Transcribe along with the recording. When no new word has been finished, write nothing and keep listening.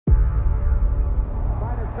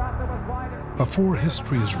Before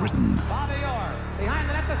history is written,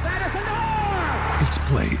 it's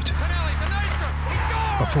played.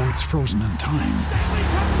 Before it's frozen in time,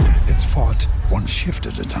 it's fought one shift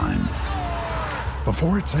at a time.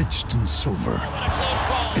 Before it's etched in silver,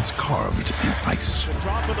 it's carved in ice.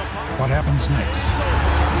 What happens next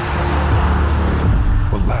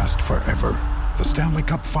will last forever. The Stanley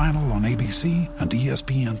Cup Final on ABC and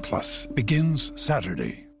ESPN Plus begins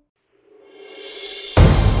Saturday.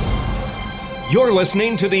 You're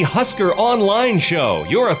listening to the Husker Online Show,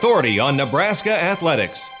 your authority on Nebraska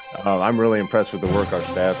athletics. I'm really impressed with the work our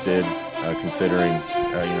staff did, considering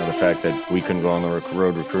the fact that we couldn't go on the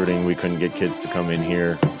road recruiting, we couldn't get kids to come in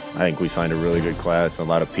here. I think we signed a really good class, a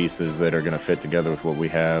lot of pieces that are going to fit together with what we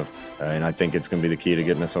have, and I think it's going to be the key to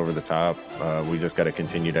getting us over the top. We just got to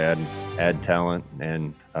continue to add talent,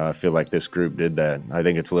 and I feel like this group did that. I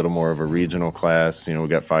think it's a little more of a regional class. We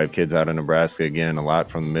got 5 kids out of Nebraska, again, a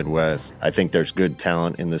lot from the Midwest. I think there's good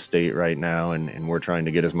talent in the state right now, and we're trying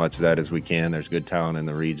to get as much of that as we can. There's good talent in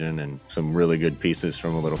the region and some really good pieces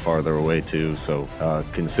from a little farther away, too. So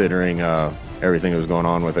considering everything that was going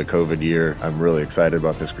on with a COVID year, I'm really excited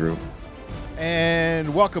about this group.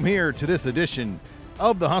 And welcome here to this edition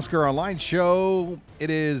of the Husker Online Show. It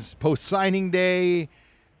is post-signing day.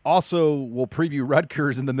 Also, we'll preview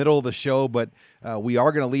Rutgers in the middle of the show, but we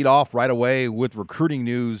are going to lead off right away with recruiting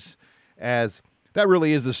news, as that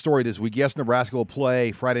really is the story this week. Yes, Nebraska will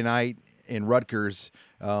play Friday night in Rutgers,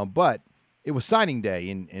 but it was signing day,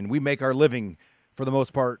 and we make our living for the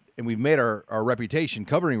most part, and we've made our reputation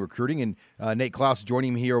covering recruiting. And Nate Clouse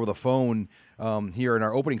joining me here over the phone here in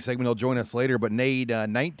our opening segment. He'll join us later. But Nate,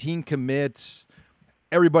 19 commits.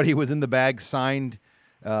 Everybody was in the bag signed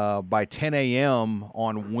by 10 a.m.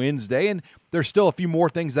 on Wednesday. And there's still a few more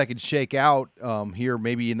things that could shake out here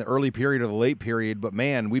maybe in the early period or the late period. But,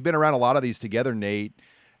 man, we've been around a lot of these together, Nate,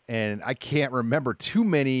 and I can't remember too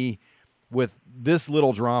many with this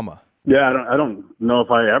little drama. Yeah, I don't know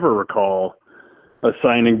if I ever recall a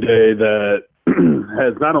signing day that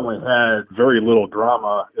has not only had very little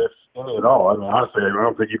drama, if any at all. I mean, honestly, I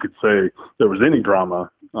don't think you could say there was any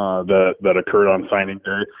drama that occurred on signing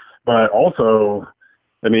day. But also,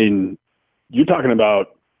 I mean, you're talking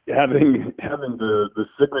about having the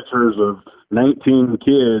signatures of 19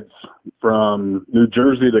 kids from New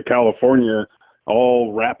Jersey to California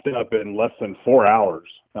all wrapped up in less than 4 hours,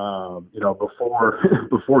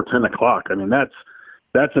 before 10 o'clock. I mean,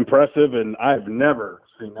 that's impressive, and I've never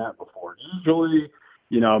seen that before. Usually,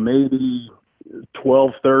 maybe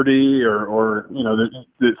 12:30 or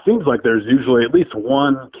it seems like there's usually at least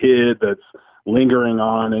one kid that's lingering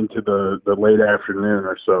on into the late afternoon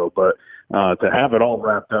or so. But to have it all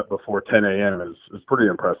wrapped up before 10 a.m. is pretty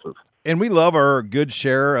impressive. And we love our good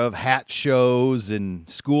share of hat shows and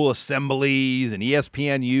school assemblies and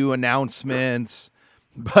ESPNU announcements.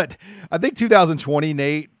 But I think 2020,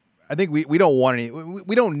 Nate, I think we don't want any.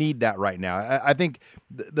 We don't need that right now. I think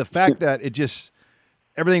the fact that it just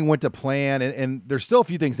everything went to plan, and there's still a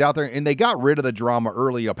few things out there, and they got rid of the drama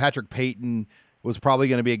early. Patrick Payton was probably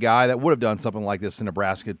going to be a guy that would have done something like this in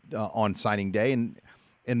Nebraska on signing day, and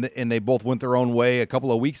they both went their own way a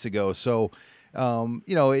couple of weeks ago. So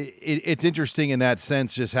it's interesting in that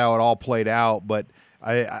sense just how it all played out. But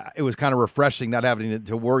it was kind of refreshing not having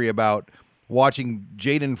to worry about watching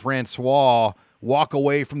Jaden Francois walk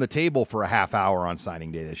away from the table for a half hour on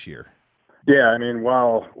signing day this year. Yeah, I mean,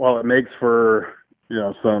 while it makes for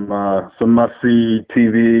some must-see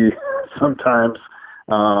TV sometimes,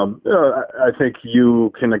 I think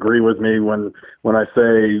you can agree with me when I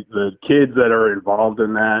say the kids that are involved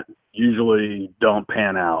in that usually don't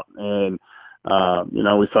pan out, and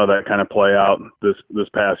we saw that kind of play out this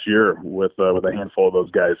past year with a handful of those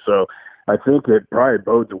guys. So I think it probably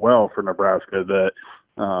bodes well for Nebraska that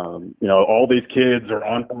all these kids are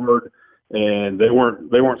on board, and they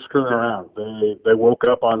weren't screwing around. They woke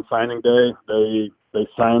up on signing day. They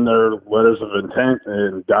signed their letters of intent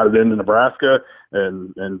and got it into Nebraska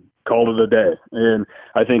and called it a day. And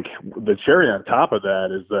I think the cherry on top of that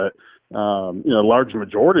is that a large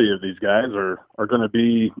majority of these guys are going to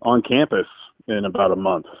be on campus in about a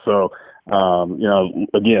month. So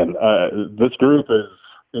again, this group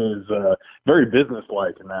is very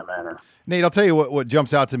businesslike in that manner. Nate, I'll tell you what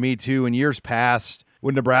jumps out to me too. In years past,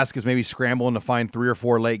 when Nebraska's maybe scrambling to find 3 or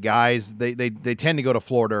 4 late guys, they tend to go to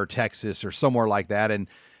Florida or Texas or somewhere like that. And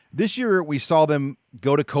this year we saw them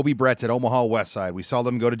go to Kobe Bretz at Omaha Westside. We saw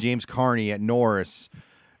them go to James Carney at Norris.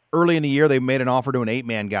 Early in the year, they made an offer to an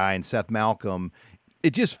 8-man guy in Seth Malcolm.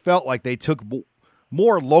 It just felt like they took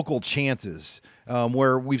more local chances,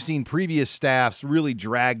 where we've seen previous staffs really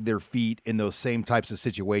drag their feet in those same types of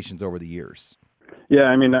situations over the years. Yeah,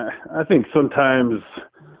 I mean, I think sometimes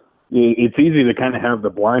it's easy to kind of have the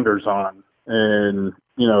blinders on and,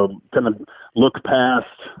 kind of look past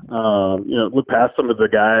some of the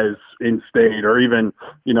guys in state or even,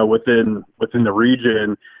 within the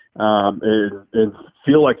region, and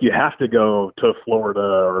feel like you have to go to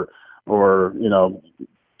Florida or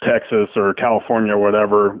Texas or California or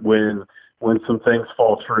whatever when some things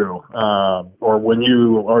fall through, or when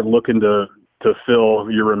you are looking to fill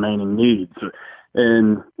your remaining needs.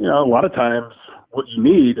 And, a lot of times what you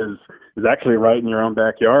need is actually right in your own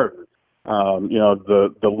backyard.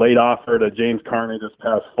 The late offer to James Carney this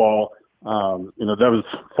past fall, that was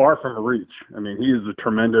far from a reach. I mean, he is a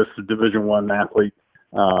tremendous Division I athlete.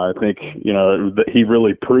 I think, that he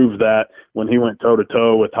really proved that when he went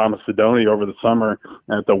toe-to-toe with Thomas Fedoni over the summer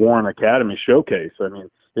at the Warren Academy Showcase. I mean,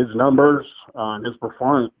 his numbers on his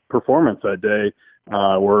performance that day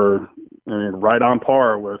were right on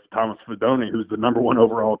par with Thomas Fedoni, who's the number 1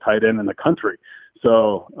 overall tight end in the country.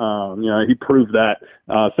 So, he proved that.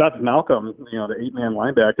 Seth Malcolm, the 8-man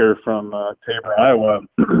linebacker from Tabor, Iowa,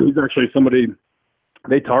 he's actually somebody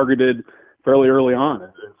they targeted fairly early on.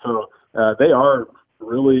 And so they are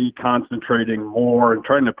really concentrating more and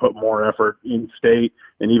trying to put more effort in state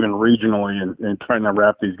and even regionally and trying to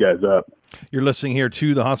wrap these guys up. You're listening here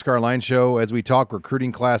to the Husker Online Show as we talk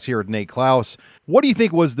recruiting class here with Nate Clouse. What do you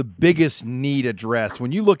think was the biggest need addressed?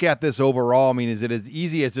 When you look at this overall, I mean, is it as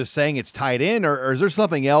easy as just saying it's tight end, or is there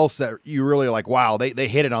something else that you really like, wow, they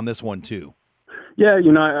hit it on this one too? Yeah,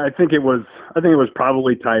 I think it was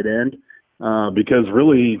probably tight end because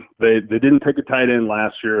really they didn't take a tight end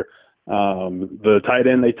last year. The tight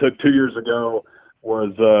end they took 2 years ago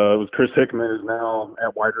was Chris Hickman, who's now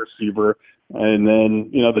at wide receiver. And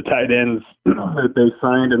then, the tight ends that they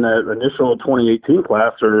signed in that initial 2018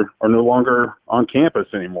 class are no longer on campus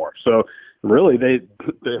anymore. So really they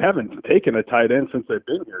haven't taken a tight end since they've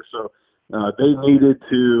been here. So they needed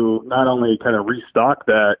to not only kind of restock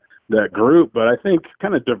that group, but I think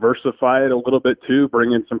kind of diversify it a little bit too,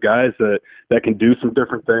 bring in some guys that can do some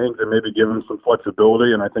different things and maybe give them some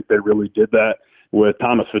flexibility. And I think they really did that with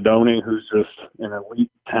Thomas Fedoni, who's just an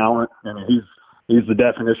elite talent. I mean, he's the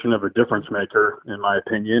definition of a difference maker, in my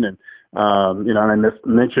opinion. And, and I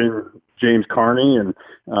mentioned James Carney and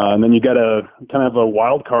then you got a kind of a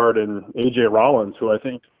wild card in AJ Rollins, who I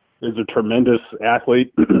think is a tremendous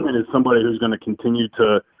athlete and is somebody who's going to continue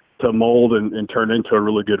to mold and turn into a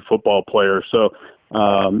really good football player. So,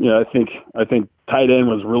 I think tight end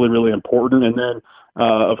was really, really important. And then,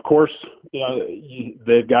 of course,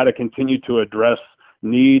 they've got to continue to address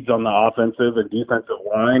needs on the offensive and defensive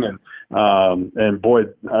line. And boy,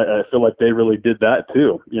 I feel like they really did that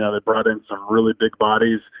too. They brought in some really big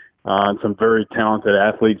bodies and some very talented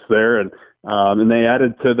athletes there. And they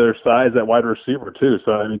added to their size at wide receiver too.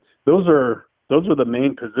 So, I mean, those are the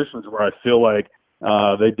main positions where I feel like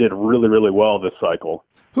they did really, really well this cycle.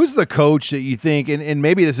 Who's the coach that you think, and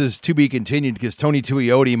maybe this is to be continued because Tony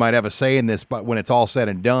Tuioti might have a say in this, but when it's all said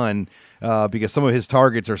and done, because some of his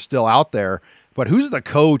targets are still out there, but who's the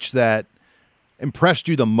coach that impressed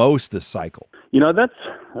you the most this cycle?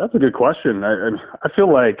 That's a good question. I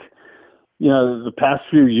feel like, the past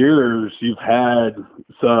few years you've had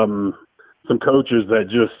some coaches that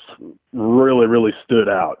just really, really stood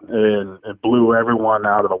out and blew everyone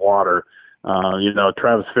out of the water.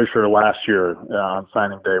 Travis Fisher last year on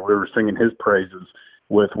signing day, we were singing his praises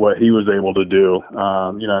with what he was able to do.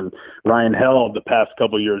 And Ryan Held the past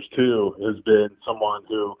couple of years too has been someone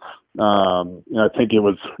who, I think it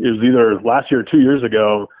was either last year or 2 years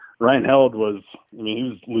ago. Ryan Held he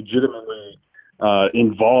was legitimately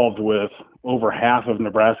involved with over half of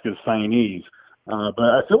Nebraska's signees. But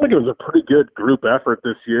I feel like it was a pretty good group effort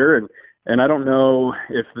this year, and I don't know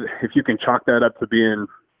if you can chalk that up to being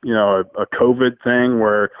a COVID thing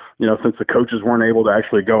where, since the coaches weren't able to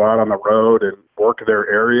actually go out on the road and work their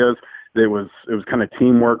areas, it was kind of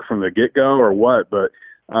teamwork from the get-go or what. But,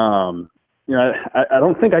 I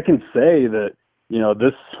don't think I can say that,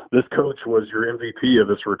 this coach was your MVP of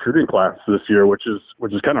this recruiting class this year, which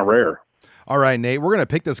is kind of rare. All right, Nate, we're going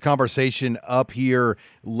to pick this conversation up here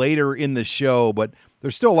later in the show, but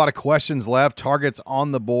there's still a lot of questions left, targets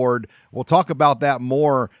on the board. We'll talk about that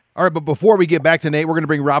more. All right, but before we get back to Nate, we're going to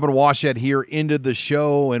bring Robin Washut here into the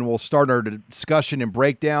show, and we'll start our discussion and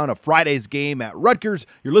breakdown of Friday's game at Rutgers.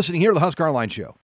 You're listening here to the Husker Online Show.